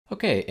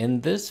Okay, in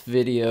this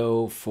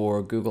video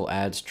for Google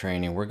Ads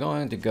training, we're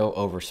going to go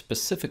over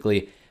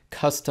specifically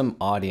custom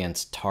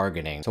audience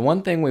targeting. So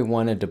one thing we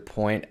wanted to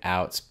point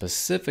out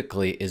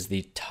specifically is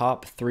the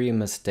top 3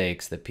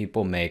 mistakes that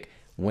people make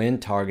when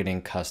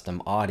targeting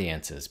custom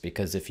audiences,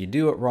 because if you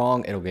do it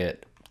wrong, it'll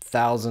get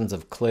thousands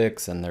of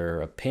clicks and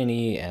they're a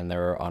penny and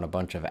they're on a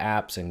bunch of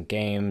apps and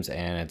games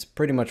and it's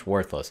pretty much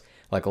worthless,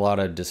 like a lot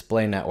of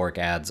display network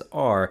ads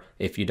are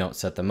if you don't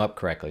set them up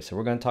correctly. So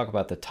we're going to talk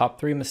about the top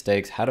 3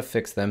 mistakes, how to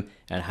fix them,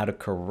 and how to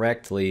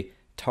correctly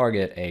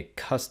target a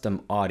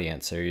custom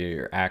audience so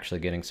you're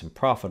actually getting some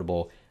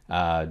profitable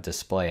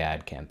display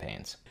ad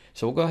campaigns.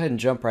 So we'll go ahead and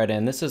jump right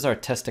in. This is our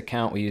test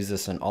account. We use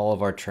this in all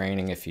of our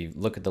training. If you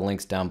look at the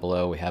links down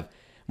below, we have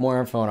more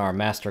info in our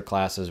master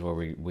classes where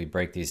we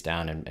break these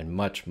down in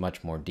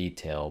much more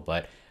detail.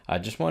 But I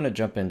just want to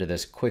jump into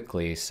this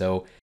quickly.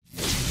 So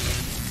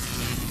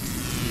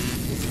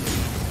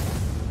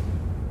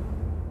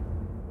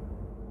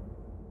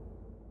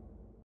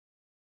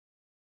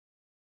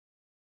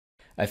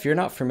if you're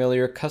not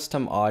familiar,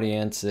 custom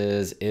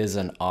audiences is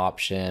an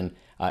option.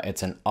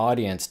 It's an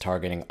audience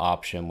targeting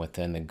option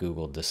within the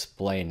Google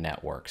Display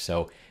Network.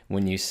 So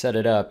when you set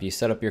it up, you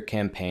set up your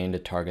campaign to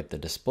target the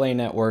display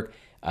network,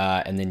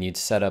 and then you'd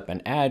set up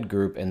an ad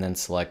group and then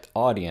select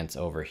audience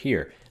over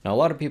here. Now, a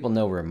lot of people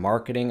know we're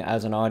marketing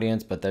as an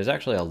audience, but there's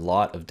actually a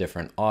lot of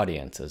different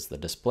audiences. The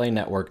display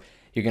network,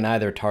 you can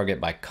either target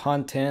by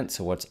content,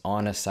 so what's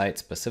on a site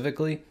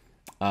specifically,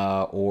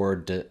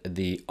 or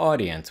the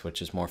audience,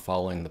 which is more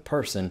following the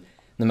person,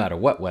 no matter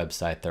what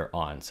website they're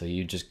on. So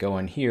you just go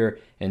in here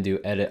and do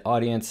edit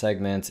audience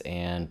segments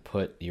and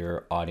put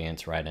your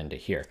audience right into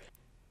here.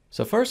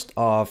 So first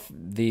off,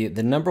 the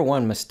number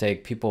 1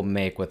 mistake people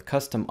make with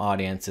custom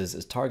audiences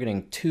is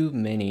targeting too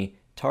many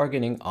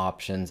targeting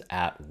options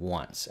at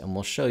once. And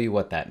we'll show you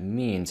what that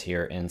means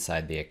here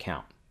inside the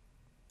account.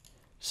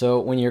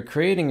 So when you're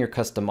creating your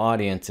custom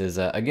audiences,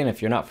 again,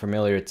 if you're not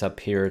familiar, it's up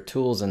here,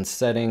 Tools and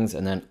Settings,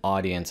 and then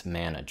Audience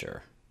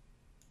Manager.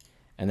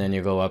 And then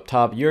you go up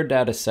top, your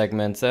data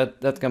segments,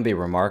 that's going to be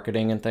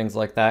remarketing and things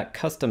like that.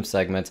 Custom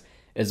segments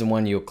is the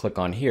one you'll click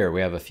on here.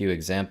 We have a few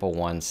example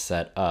ones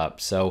set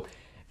up. So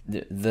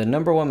the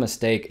number 1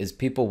 mistake is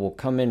people will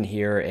come in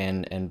here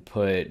and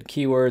put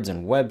keywords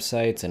and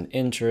websites and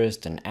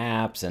interest and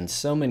apps and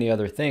so many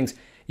other things.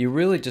 You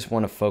really just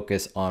want to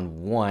focus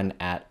on one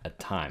at a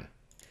time.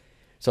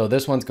 So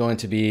this one's going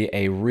to be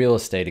a real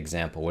estate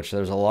example, which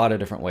there's a lot of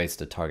different ways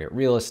to target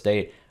real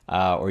estate,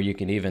 or you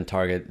can even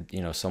target,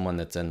 someone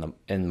that's in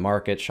the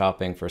market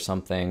shopping for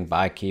something,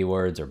 buy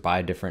keywords or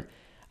buy different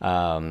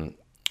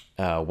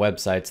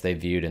websites they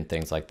viewed and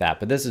things like that.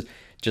 But this is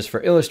just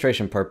for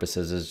illustration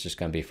purposes, is just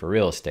going to be for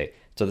real estate.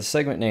 So the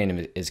segment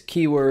name is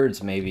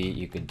keywords. Maybe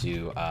you could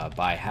do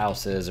buy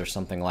houses or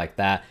something like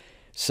that.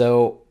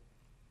 So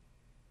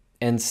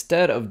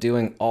instead of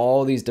doing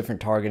all these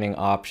different targeting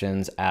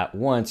options at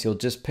once, you'll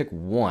just pick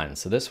one.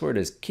 So this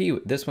one's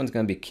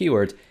going to be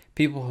keywords,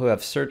 people who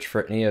have searched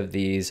for any of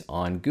these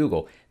on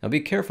Google. Now be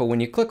careful, when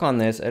you click on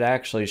this, it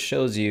actually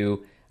shows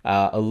you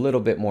a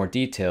little bit more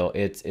detail.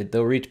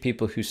 They'll reach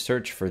people who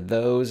search for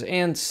those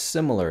and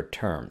similar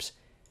terms,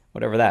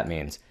 whatever that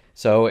means.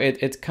 So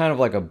it's kind of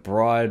like a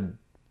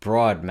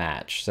broad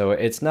match. So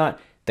it's not,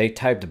 they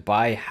typed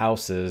buy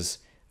houses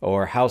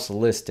or house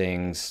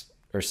listings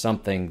or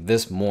something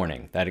this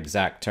morning, that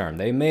exact term.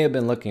 They may have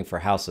been looking for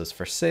houses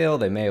for sale.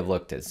 They may have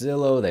looked at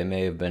Zillow. They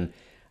may have been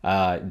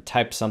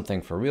typed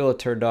something for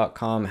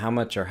realtor.com. How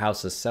much are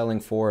houses selling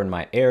for in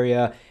my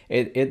area?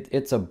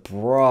 It's a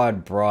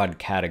broad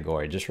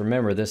category. Just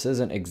remember, this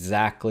isn't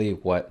exactly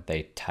what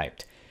they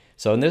typed.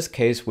 So in this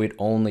case, we'd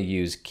only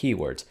use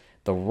keywords.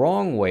 The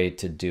wrong way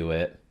to do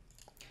it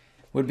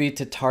would be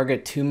to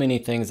target too many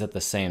things at the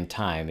same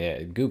time.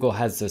 Google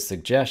has the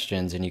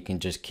suggestions and you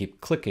can just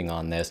keep clicking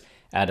on this,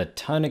 add a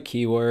ton of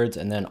keywords,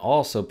 and then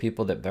also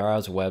people that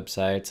browse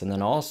websites, and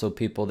then also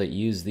people that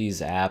use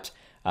these apps,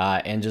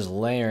 and just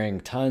layering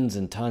tons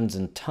and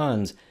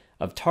tons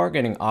of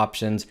targeting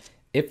options.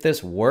 If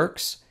this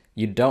works,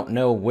 you don't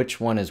know which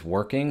one is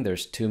working.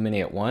 There's too many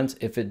at once.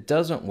 If it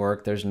doesn't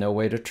work, there's no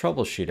way to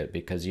troubleshoot it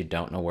because you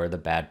don't know where the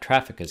bad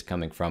traffic is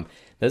coming from.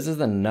 This is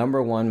the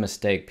number 1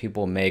 mistake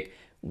people make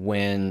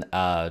when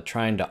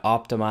trying to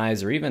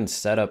optimize or even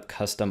set up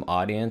custom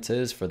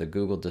audiences for the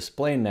Google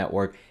Display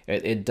Network.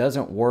 It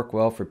doesn't work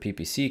well for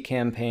PPC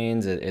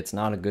campaigns. It's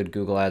not a good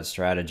Google Ads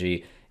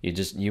strategy.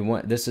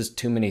 This is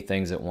too many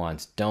things at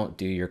once. Don't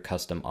do your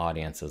custom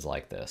audiences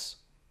like this.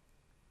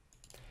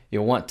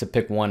 You'll want to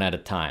pick one at a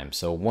time.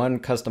 So one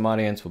custom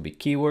audience will be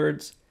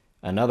keywords,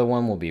 another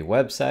one will be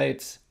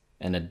websites,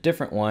 and a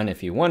different one,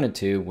 if you wanted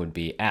to, would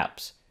be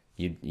apps.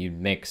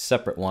 You'd make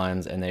separate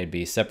ones and they'd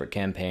be separate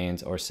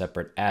campaigns or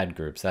separate ad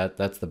groups.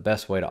 That's the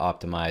best way to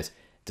optimize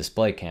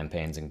display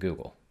campaigns in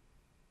Google.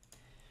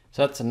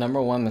 So that's the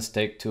number 1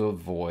 mistake to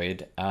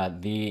avoid.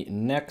 The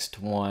next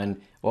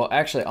one, well,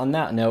 actually on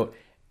that note,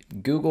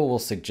 Google will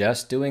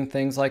suggest doing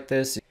things like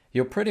this.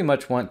 you'll pretty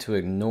much want to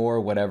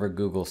ignore whatever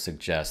Google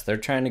suggests. They're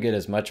trying to get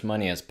as much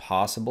money as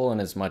possible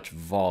and as much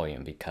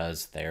volume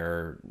because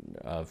they're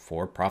a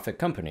for-profit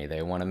company.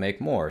 They want to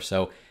make more.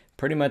 So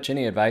pretty much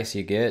any advice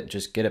you get,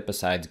 just get it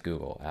besides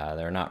Google.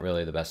 They're not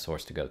really the best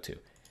source to go to.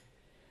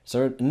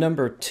 So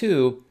number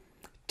two,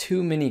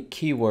 too many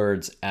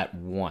keywords at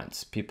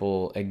once.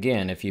 People,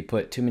 again, if you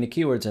put too many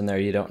keywords in there,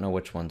 you don't know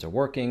which ones are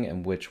working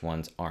and which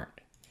ones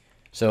aren't.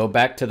 So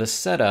back to the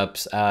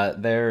setups,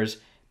 there's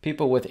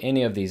people with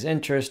any of these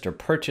interest or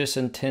purchase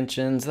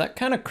intentions. That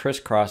kind of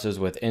crisscrosses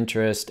with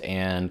interest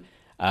and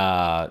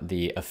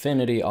the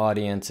affinity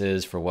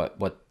audiences for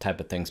what type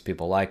of things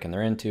people like and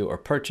they're into, or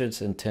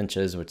purchase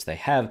intentions, which they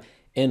have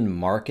in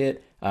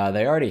market.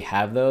 They already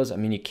have those. I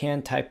mean, you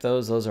can type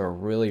those. Those are a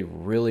really,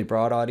 really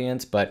broad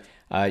audience, but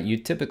you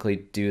typically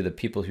do the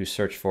people who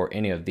search for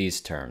any of these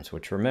terms,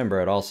 which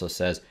remember, it also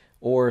says,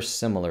 or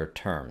similar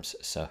terms.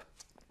 So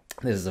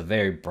this is a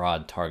very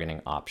broad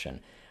targeting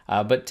option.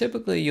 But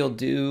typically you'll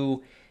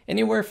do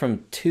anywhere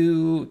from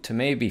 2 to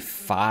maybe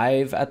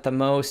 5 at the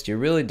most. You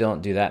really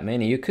don't do that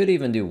many. You could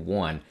even do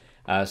 1.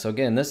 So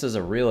again, this is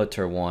a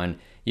realtor one.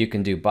 You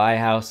can do buy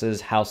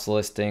houses, house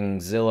listing,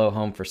 Zillow,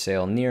 home for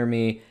sale near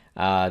me.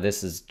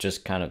 This is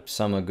just kind of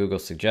some of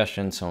Google's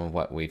suggestions, some of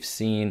what we've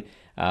seen.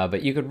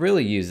 But you could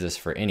really use this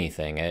for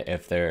anything.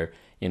 If they're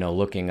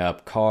looking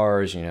up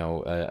cars,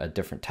 a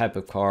different type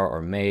of car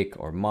or make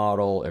or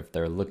model, if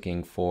they're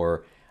looking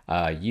for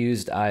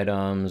used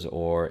items,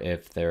 or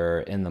if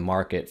they're in the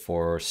market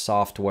for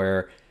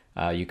software,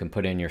 you can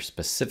put in your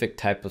specific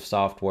type of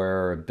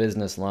software,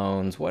 business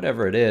loans,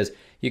 whatever it is.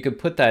 You could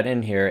put that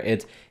in here.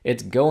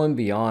 It's going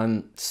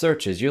beyond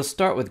searches. You'll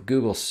start with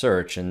Google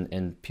search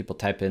and people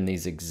type in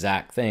these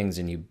exact things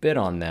and you bid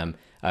on them.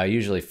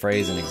 Usually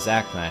phrase and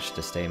exact match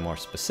to stay more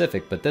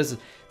specific, but this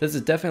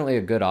is definitely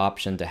a good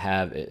option to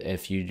have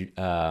if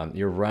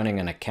you're running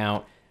an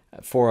account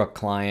for a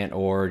client,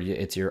 or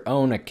it's your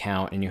own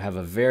account and you have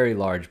a very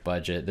large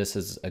budget. This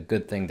is a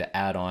good thing to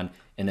add on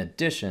in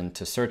addition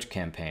to search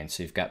campaigns.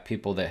 So you've got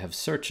people that have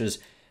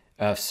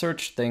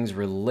search things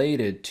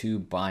related to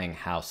buying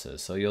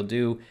houses. So you'll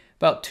do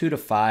about 2 to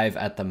 5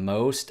 at the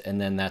most, and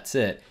then that's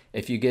it.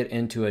 If you get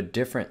into a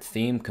different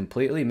theme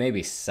completely,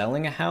 maybe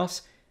selling a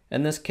house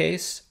in this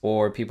case,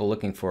 or people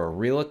looking for a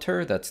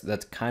realtor,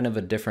 that's kind of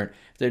a different,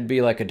 there'd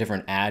be like a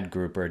different ad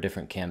group or a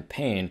different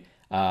campaign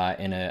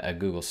in a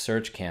Google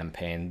search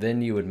campaign,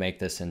 then you would make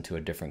this into a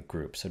different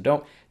group. So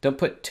don't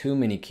put too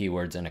many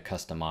keywords in a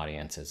custom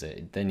audiences.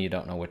 Then you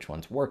don't know which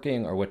one's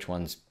working or which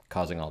one's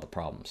causing all the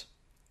problems.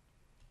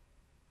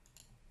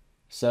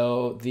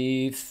 So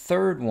the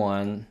third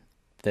one,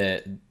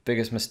 the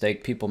biggest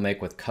mistake people make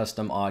with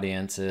custom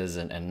audiences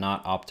and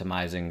not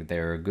optimizing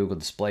their Google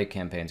display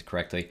campaigns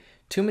correctly,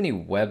 too many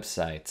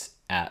websites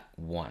at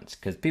once,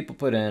 because people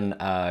put in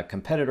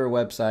competitor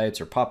websites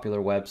or popular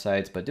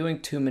websites, but doing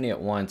too many at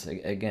once,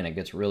 again, it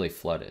gets really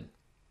flooded.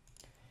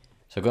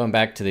 So going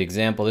back to the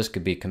example, this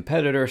could be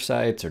competitor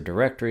sites or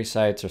directory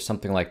sites or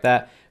something like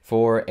that.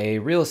 For a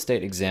real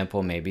estate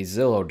example, maybe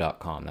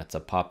Zillow.com. That's a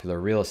popular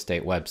real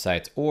estate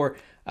website. Or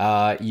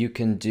you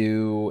can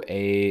do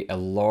a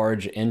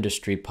large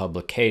industry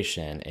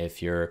publication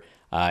if you're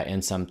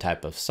in some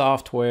type of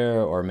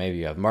software, or maybe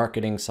you have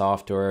marketing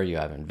software, you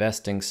have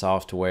investing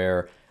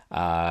software,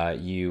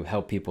 you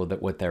help people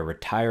with their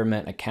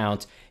retirement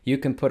accounts. You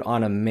can put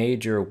on a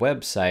major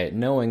website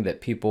knowing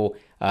that people,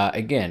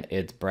 again,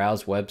 it's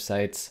browse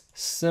websites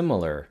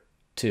similar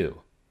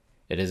to.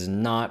 It is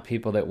not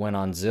people that went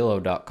on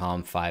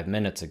Zillow.com 5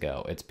 minutes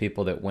ago. It's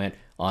people that went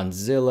on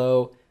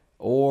Zillow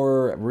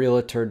or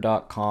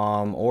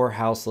Realtor.com or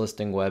house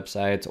listing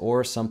websites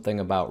or something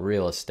about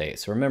real estate.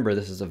 So remember,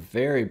 this is a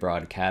very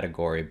broad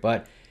category,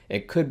 but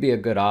it could be a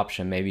good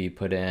option. Maybe you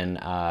put in,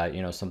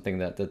 something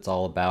that's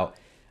all about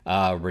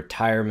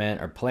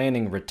retirement or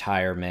planning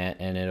retirement,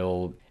 and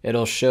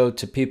it'll show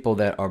to people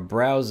that are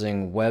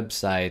browsing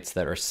websites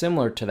that are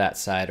similar to that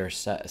site, or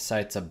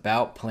sites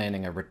about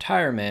planning a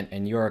retirement,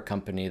 and you're a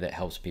company that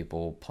helps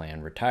people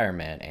plan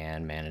retirement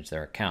and manage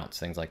their accounts,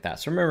 things like that.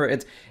 So remember,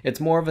 it's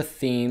more of a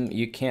theme.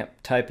 You can't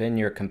type in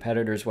your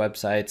competitors'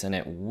 websites and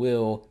it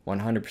will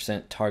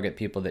 100% target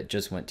people that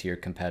just went to your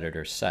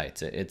competitors'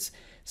 sites. It's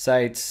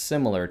sites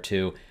similar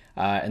to,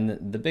 and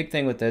the big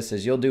thing with this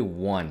is you'll do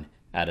one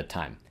at a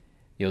time.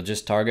 You'll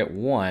just target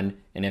one,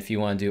 and if you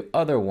want to do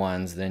other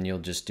ones, then you'll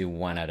just do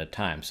one at a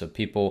time. So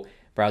people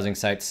browsing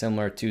sites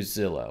similar to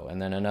Zillow,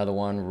 and then another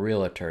one,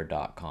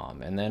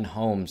 Realtor.com, and then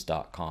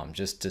Homes.com,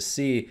 just to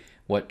see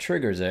what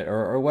triggers it,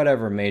 or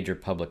whatever major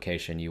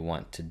publication you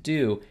want to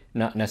do,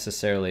 not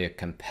necessarily a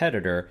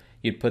competitor.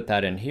 You'd put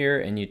that in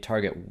here, and you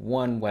target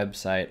one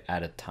website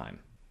at a time.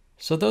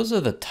 So those are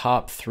the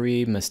top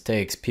 3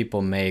 mistakes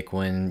people make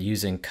when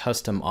using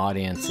custom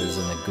audiences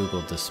in the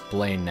Google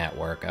Display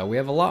Network. We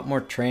have a lot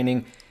more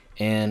training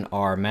in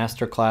our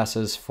master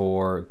classes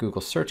for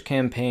Google search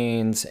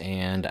campaigns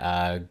and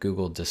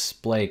Google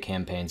display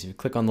campaigns. If you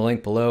click on the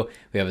link below,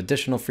 we have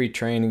additional free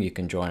training. You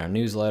can join our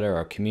newsletter,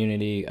 our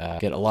community,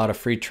 get a lot of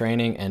free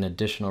training and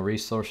additional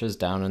resources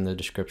down in the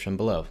description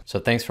below. So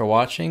thanks for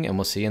watching, and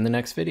we'll see you in the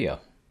next video.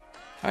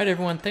 All right,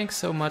 everyone, thanks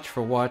so much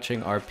for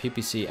watching our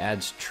PPC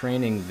ads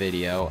training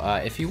video.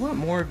 If you want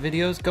more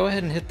videos, go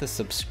ahead and hit the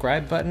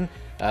subscribe button.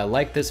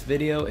 Like this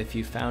video if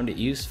you found it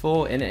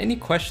useful, and any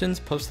questions,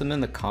 post them in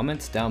the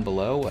comments down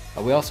below.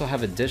 We also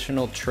have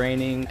additional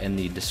training in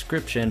the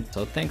description.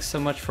 So thanks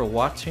so much for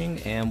watching,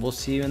 and we'll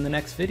see you in the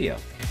next video.